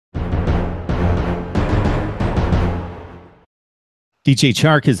DJ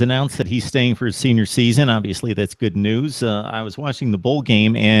Chark has announced that he's staying for his senior season. Obviously, that's good news. I was watching the bowl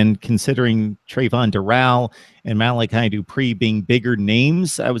game, and considering Trayvon Doral and Malachi Dupre being bigger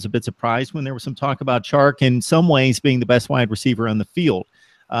names, I was a bit surprised when there was some talk about Chark in some ways being the best wide receiver on the field.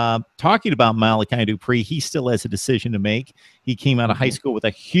 Talking about Malachi Dupre, he still has a decision to make. He came out of high school with a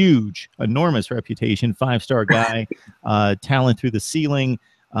huge, enormous reputation, five-star guy, talent through the ceiling.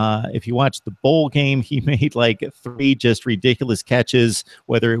 If you watch the bowl game, he made like 3 just ridiculous catches,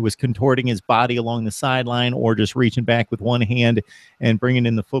 whether it was contorting his body along the sideline or just reaching back with one hand and bringing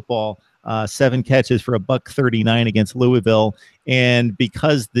in the football. 7 catches for $139 against Louisville. And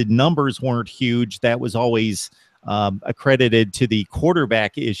because the numbers weren't huge, that was always accredited to the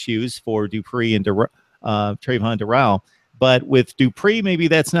quarterback issues for Dupree and Trayvon Doral. But with Dupree, maybe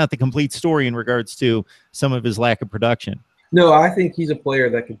that's not the complete story in regards to some of his lack of production. No, I think he's a player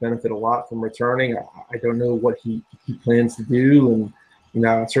that could benefit a lot from returning. I don't know what he plans to do, and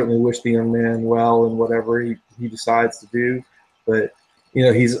I certainly wish the young man well in whatever he decides to do. But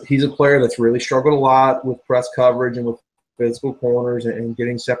he's a player that's really struggled a lot with press coverage and with physical corners and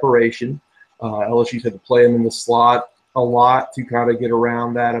getting separation. LSU's had to play him in the slot a lot to kind of get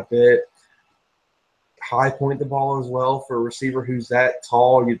around that a bit. High point the ball as well for a receiver who's that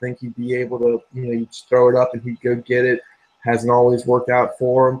tall. You'd think he'd be able to, you just throw it up and he'd go get it. Hasn't always worked out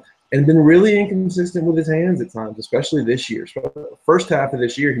for him, and been really inconsistent with his hands at times, especially this year. So first half of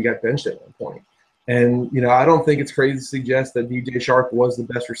this year, he got benched at one point. And, I don't think it's crazy to suggest that DJ Chark was the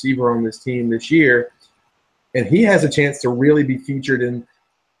best receiver on this team this year. And he has a chance to really be featured in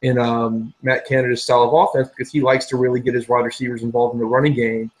Matt Canada's style of offense because he likes to really get his wide receivers involved in the running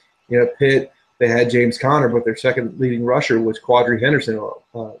game. Pitt, they had James Conner, but their second leading rusher was Quadri Henderson,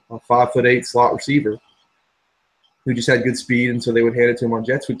 a 5'8" slot receiver who just had good speed, and so they would hand it to him on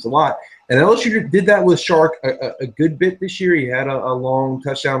jet sweeps a lot. And LSU did that with Chark a good bit this year. He had a long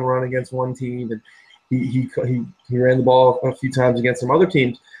touchdown run against one team, and he ran the ball a few times against some other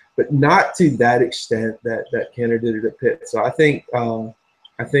teams, but not to that extent that Kenner did it at Pitt. So I think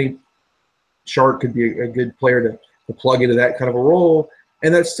Chark could be a good player to plug into that kind of a role,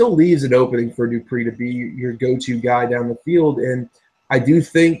 and that still leaves an opening for Dupree to be your go-to guy down the field. And I do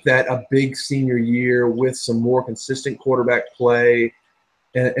think that a big senior year with some more consistent quarterback play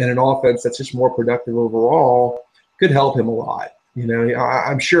and an offense that's just more productive overall could help him a lot.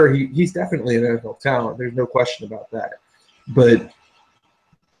 I'm sure he's definitely an NFL talent. There's no question about that. But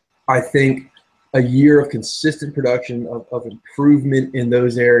I think a year of consistent production of improvement in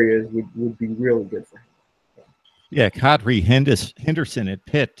those areas would be really good for him. Yeah, Quadri Henderson at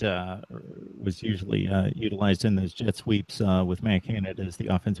Pitt was usually utilized in those jet sweeps with Matt Canada as the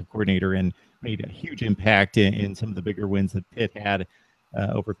offensive coordinator and made a huge impact in some of the bigger wins that Pitt had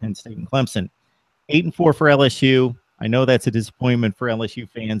over Penn State and Clemson. 8-4 for LSU. I know that's a disappointment for LSU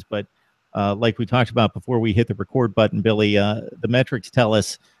fans, but like we talked about before we hit the record button, Billy, the metrics tell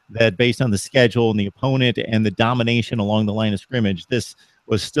us that based on the schedule and the opponent and the domination along the line of scrimmage, this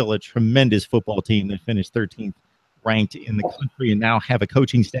was still a tremendous football team that finished 13th ranked in the country and now have a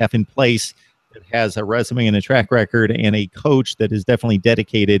coaching staff in place that has a resume and a track record and a coach that is definitely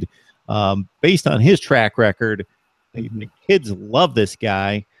dedicated. Based on his track record, the kids love this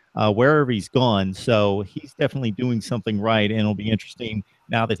guy wherever he's gone. So he's definitely doing something right, and it'll be interesting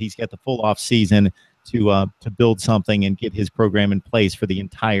now that he's got the full off season to build something and get his program in place for the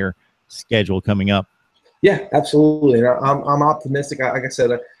entire schedule coming up. Yeah, absolutely. And I'm optimistic. Like I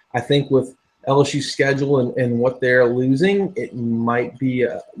said, I think with LSU's schedule and what they're losing, it might be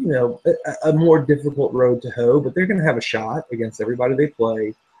a more difficult road to hoe, but they're going to have a shot against everybody they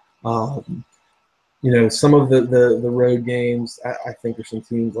play. Some of the road games, I think there's some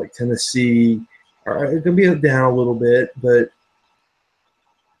teams like Tennessee are going to be down a little bit, but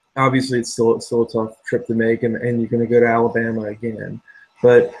obviously it's still a tough trip to make, and you're going to go to Alabama again.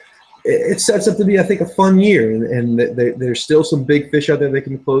 But it sets up to be, I think, a fun year, and there's still some big fish out there they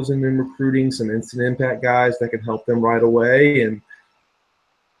can close in recruiting, some instant impact guys that can help them right away. And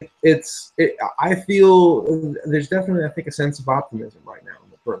I feel there's definitely, I think, a sense of optimism right now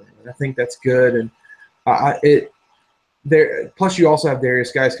in the program, and I think that's good. And plus you also have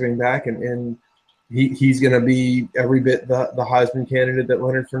Darius Guice coming back, and he's going to be every bit the Heisman candidate that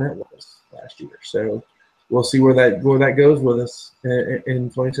Leonard Fournette was last year. So we'll see where that goes with us in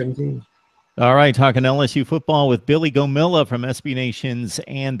 2017. All right, talking LSU football with Billy Gomila from SB Nations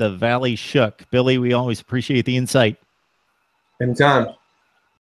and the Valley Shook. Billy, we always appreciate the insight. Anytime.